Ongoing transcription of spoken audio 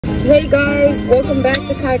Hey guys, welcome back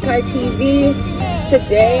to KYKY TV.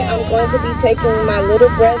 Today I'm going to be taking my little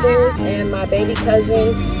brothers and my baby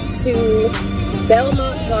cousin to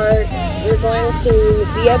Belmont Park. We're going to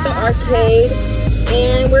be at the arcade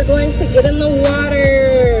and we're going to get in the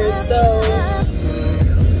water. So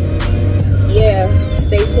yeah,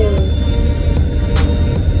 stay tuned.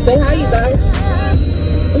 Say hi, you guys.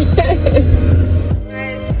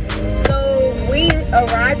 So we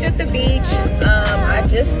arrived at the beach. I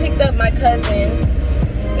just picked up my cousin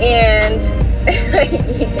and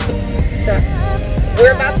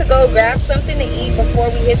we're about to go grab something to eat before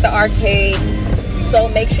we hit the arcade. So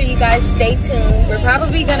make sure you guys stay tuned. We're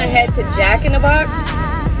probably gonna head to Jack in the Box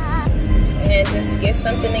and just get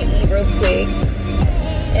something to eat real quick.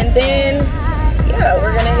 And then, yeah,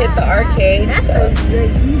 we're gonna hit the arcade. So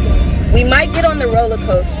we might get on the roller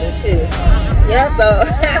coaster too. Yeah. So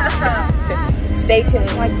stay tuned.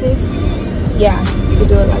 Like this? Yeah, you can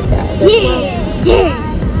do it like that. Yeah.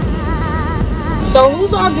 So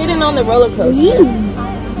who's all getting on the roller coaster? You.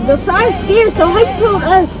 The side's scared, so how you told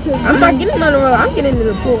us to? I'm not getting on the roller. I'm getting in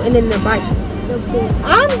the pool and then the bike.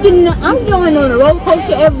 I'm going on the roller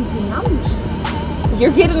coaster. Everything.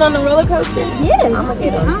 You're getting on the roller coaster? Yeah. I'm gonna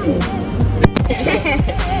get on too.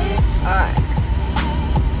 Alright.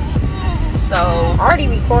 So Already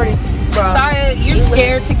recorded. Messiah, you're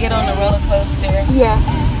scared to get on the roller coaster. Yeah.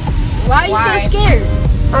 Why are you so scared?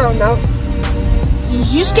 I don't know.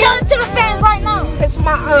 You scared? Tell it to the fans right now. It's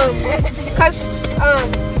my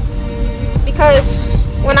because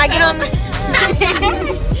when I get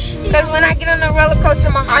on the roller coaster,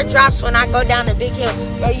 my heart drops when I go down the big hill.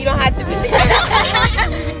 But you don't have to be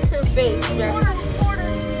there. Face, bro.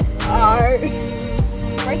 Alright.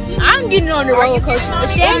 I'm getting on the roller coaster.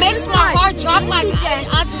 It makes my heart drop like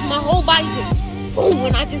my whole body just boom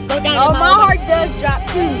when I just go down. Oh, my heart does drop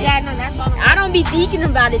too. Yeah, no, that's all. I don't be thinking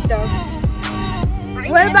about it though.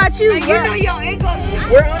 What about you? You know your ankles.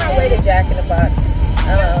 We're on our way to Jack in the Box.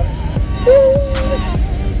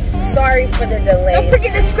 Sorry for the delay. Don't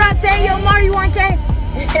forget to subscribe to Yo Marty 1K.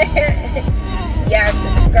 Yeah,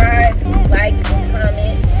 subscribe, like, and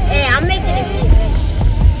comment. Hey, I'm making it big.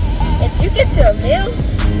 If you get to a mil,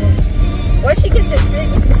 once you get to 6,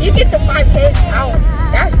 if you get to 5K,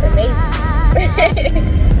 that's amazing.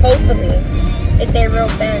 Hopefully, if they're real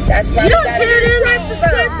fans. That's why you don't gotta care get to like,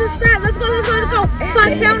 subscribe. Let's go.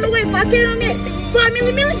 5K on the way, 5K on the way. 5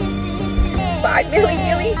 milli. 5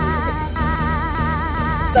 milli.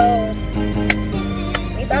 So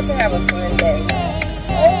we about to have a fun day.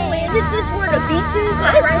 Oh, is it this where the beach is?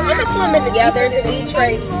 I'm gonna swim in the Yeah, there's a beach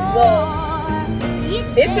right. Well,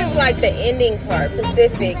 this is like the ending part,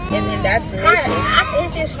 Pacific, and then that's Mission.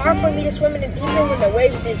 It's just hard for me to swim in the deep end when the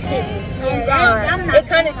waves just hit me. Yeah, it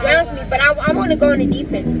kind of drowns me, but I want to go in the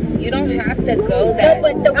deep end. You don't have to go that.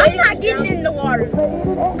 But the I'm not getting in the water.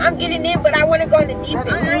 I'm getting in, but I want to go in the deep end.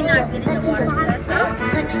 I'm not getting in the water.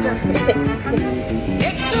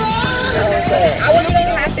 I wouldn't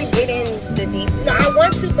even have to get in the deep. No, I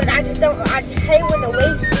want to, but I just don't. I hate when the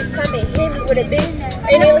waves just come and hit me with a big,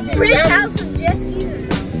 and it was just Have some jet skis.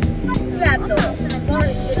 You have to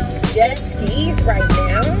jet skis right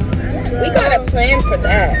now. We got a plan for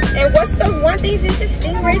that. And what's those one things? Is it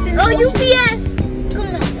stingrays in the ocean? UPS. Come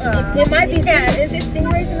on. It might be. Is it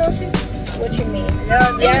stingrays in the ocean? What you mean?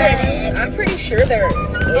 Yeah, I'm pretty sure there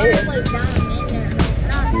is.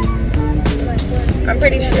 I'm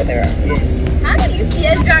pretty sure there is. How do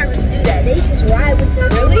UPS drivers do that? They just ride with the...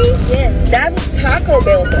 Really? Yes. That's Taco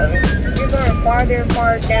Bell though. You're going farther and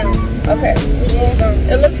farther down. Okay.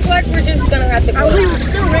 It looks like we're just gonna have to go. We were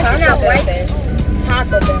still renting out, right? Then.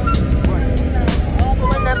 Taco Bell.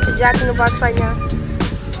 Pulling up to Jack in the Box right now.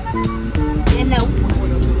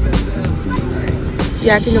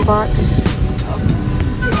 Jack in the Box.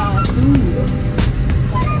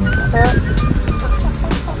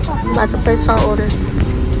 I'm about to place our order. Is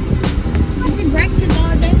it breakfast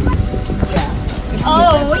all day? Yeah.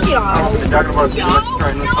 Oh, yeah. Jack in the Box. Let's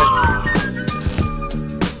try this.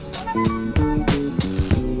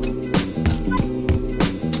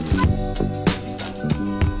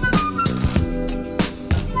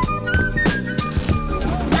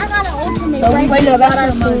 So we just got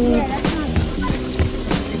our food.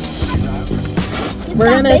 We're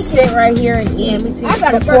gonna sit right here and eat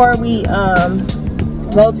before we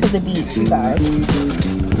go to the beach, you guys.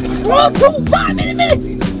 Run through 5 minutes.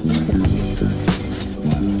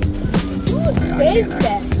 Who is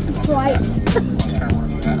that? Right.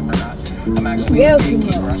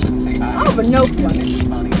 Oh, but no fun.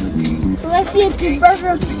 So let's see if this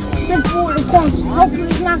burger gets forward the corner. Hopefully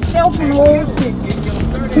it's not self and all shit.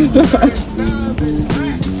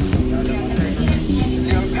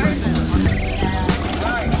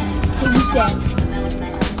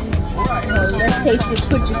 taste this.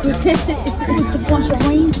 Put With the bunch of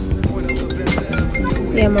rings.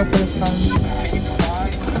 Yeah, I'm off the phone.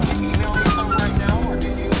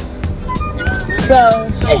 So,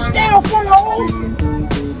 Stay off on the hole.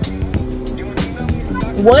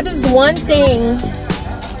 what is one thing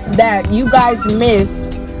that you guys miss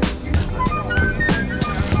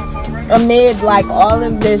amid like all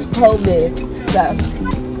of this COVID stuff?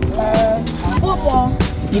 Football.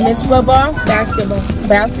 You miss football? basketball.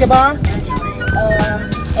 Basketball?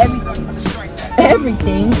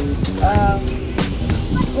 Everything. Everything.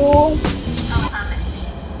 School.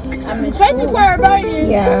 I miss Crazy school. part about it.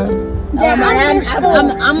 Yeah.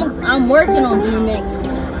 I'm working on BMX.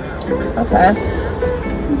 Okay.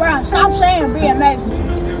 Bro, stop saying BMX.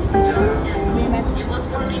 BMX.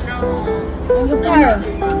 Tara,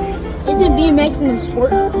 isn't BMX in the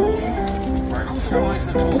sport?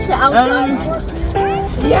 It's the outside sport.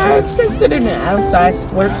 Yeah, it's considered an outside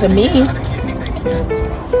sport to me.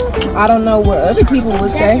 I don't know what other people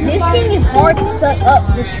would say. This thing is hard to suck up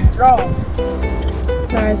the straw.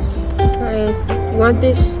 Guys, you want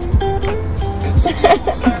this?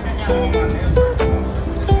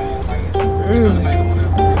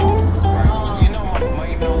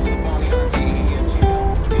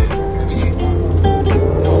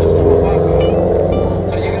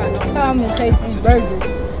 I'm gonna taste these burgers.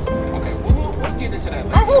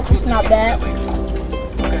 I hope it's not bad.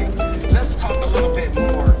 Let's talk a little bit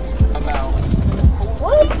more about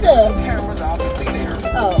What the? cameras obviously there.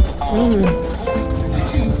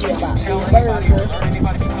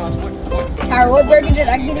 Tara, what burger did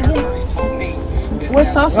I get again? What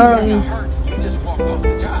sauce is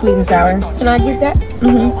that? Sweet and sour. Can I get that?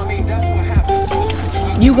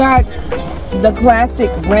 You got the classic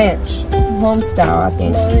ranch home style, I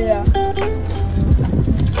think. Oh yeah.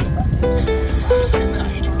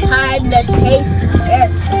 Time that tastes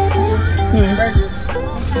best. Burger.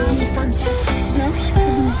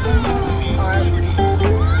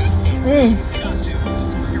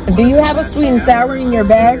 Do you have a sweet and sour in your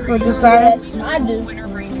bag for the side? Yes, I do.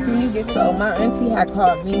 Can you get so? My auntie had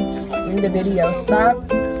called me in the video. Stop.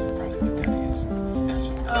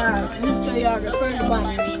 Alright, let me show y'all the first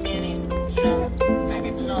bite.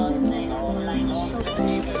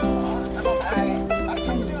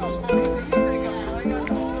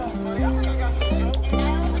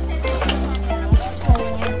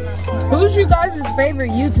 Who's you guys'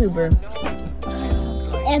 favorite YouTuber?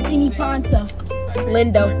 Anthony Ponta.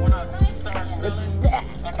 Lindo.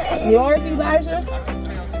 Yours, Elijah?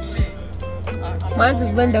 Mine's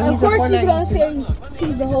is Lindo. Of He's a course Fortnite you're gonna YouTuber. say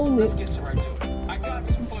she's a whole lip.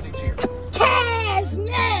 Cash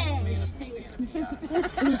nasty.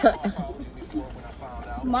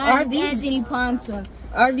 Mine Are is these- Anthony Ponta.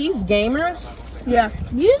 Are these gamers? Yeah.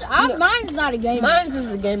 Mine is not a gamer. Mine's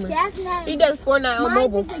is a gamer. Cash nasty. He does Fortnite on Mine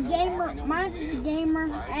mobile. is a gamer. Mine is a gamer,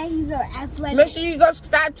 and he's an athletic. Make sure you go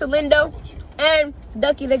subscribe to Lindo and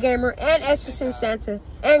Ducky the Gamer and Essence Santa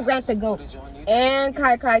and Grant the Goat and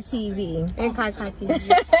KYKY TV. And KYKY TV.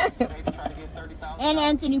 And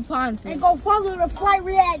Anthony Ponta. And go follow the Flight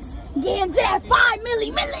Reacts. Get into that 5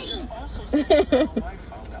 milli.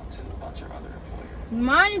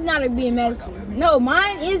 Mine is not a BMXer. No,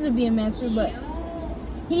 mine is a BMXer, but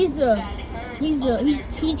he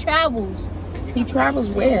travels. He travels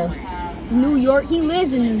where? New York. He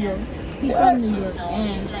lives in New York. He's from New York,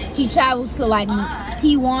 and he travels to like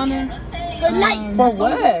Tijuana. Good night. For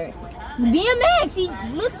what? BMX. He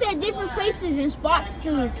looks at different places and spots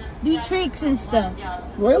to do tricks and stuff.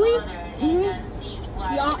 Really?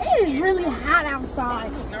 Y'all, it is really hot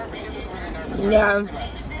outside. Yeah.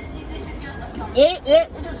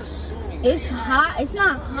 It's hot. It's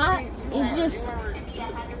not hot. It's just.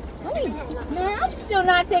 Man, I'm still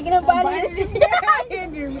not taking a bite of it.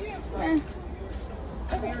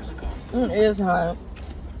 It is hot.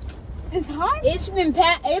 It's hot? It's been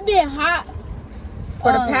hot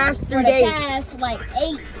For the past 3 days. For the past like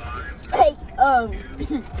eight,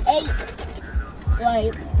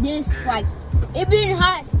 like this, like it been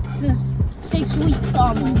hot since 6 weeks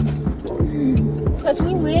almost. Cause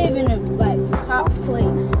we live in a like hot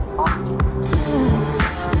place.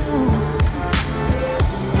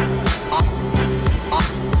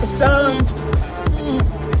 So,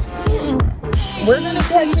 we're gonna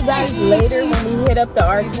catch you guys later when we hit up the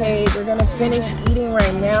arcade. We're gonna finish eating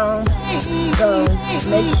right now. So,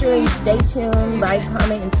 make sure you stay tuned, like,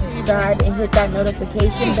 comment, and subscribe, and hit that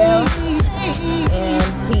notification bell.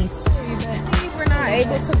 And peace. We're not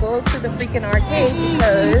able to go to the freaking arcade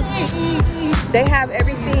because they have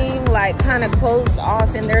everything like kind of closed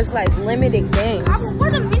off, and there's like limited games.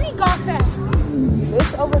 Where the mini golf at?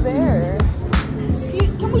 It's over there.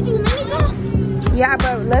 Can we do mini golf? Yeah,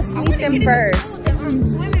 but let's meet them first.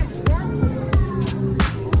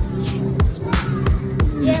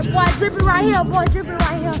 Yeah, boy, dripping right here, boy, dripping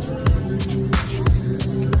right here.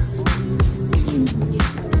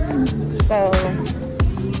 So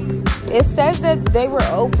it says that they were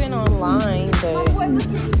open online, but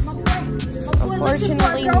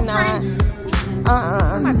unfortunately not.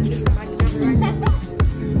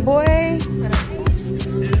 Boy.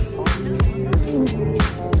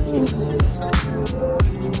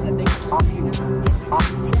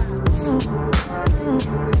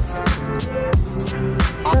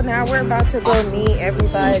 So now we're about to go meet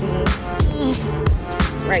everybody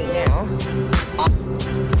right now.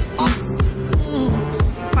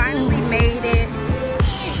 Finally made it.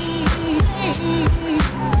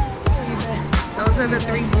 Those are the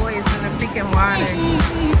 3 boys in the freaking water.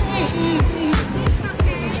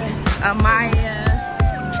 Amaya.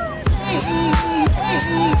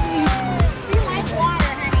 We like water,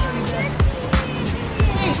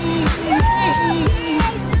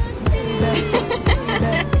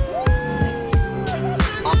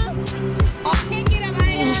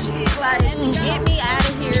 She's like, get me out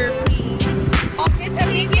of here, please.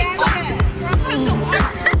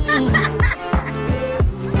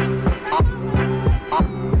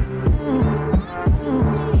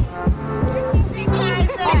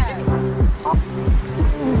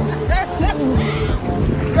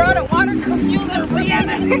 Girl, the water confuser.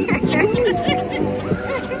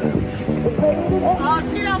 Oh,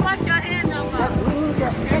 she don't want your hand no more.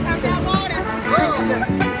 Here comes that water.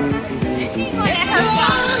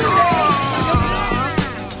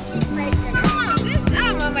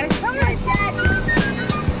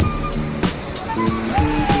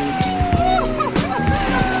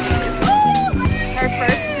 Her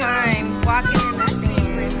first time walking in the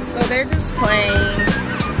sand. So they're just playing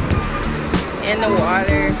in the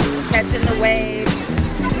water, catching the waves.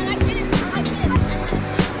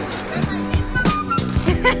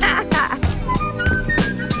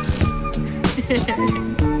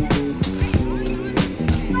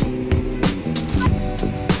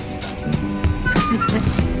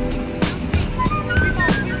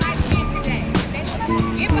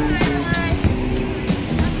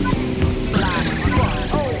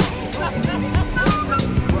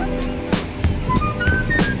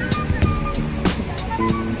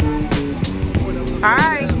 All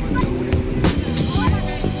right.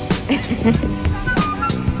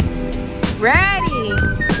 Ready,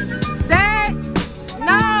 set,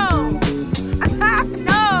 no.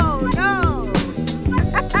 No.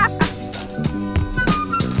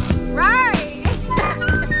 Right.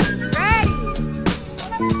 Ready,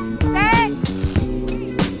 set,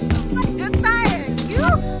 just silent. You,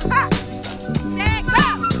 set, go.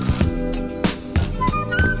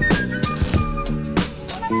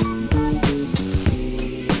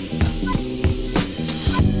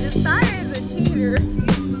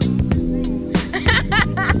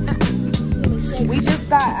 We just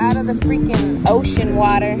got out of the freaking ocean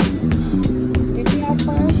water. Did you have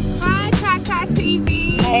fun? Hi, KYKY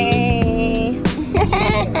TV. Hey.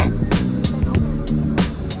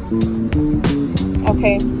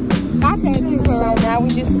 Okay. So now we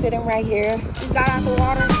just sitting right here. We got out the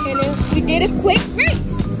water and we did a quick race.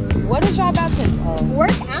 What is y'all about to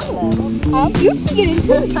Work out. You forgetting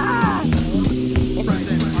too.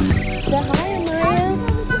 Say hi, Maya.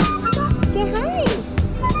 Say hi.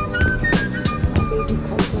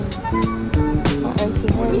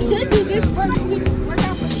 We should do this first. We just work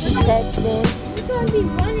out for Texting. We're going to be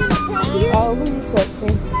running across here. Oh, who you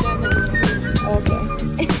texting? Okay.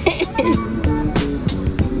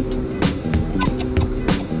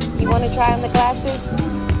 You want to try on the glasses?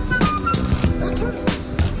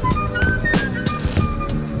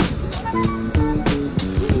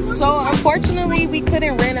 So unfortunately, we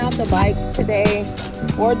couldn't rent out the bikes today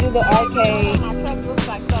or do the arcade.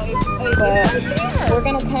 But we're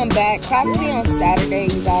gonna come back probably on Saturday,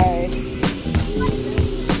 you guys.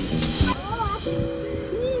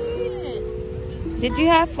 Did you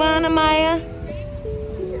have fun, Amaya?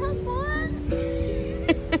 Did you have fun?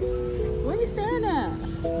 What are you staring at?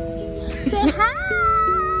 Say hi.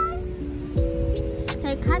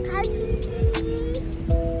 Say KYKY TV.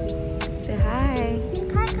 Say hi. Say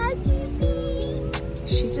KYKY TV.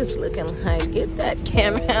 She just looking like, get that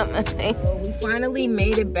camera out my face. We finally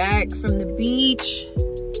made it back from the beach.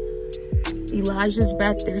 Elijah's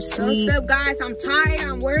back there asleep. What's up, guys? I'm tired.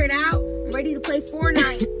 I'm wearing out. I'm ready to play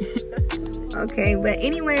Fortnite. Okay, but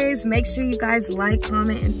anyways, make sure you guys like,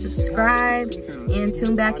 comment, and subscribe. And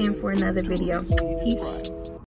tune back in for another video. Peace.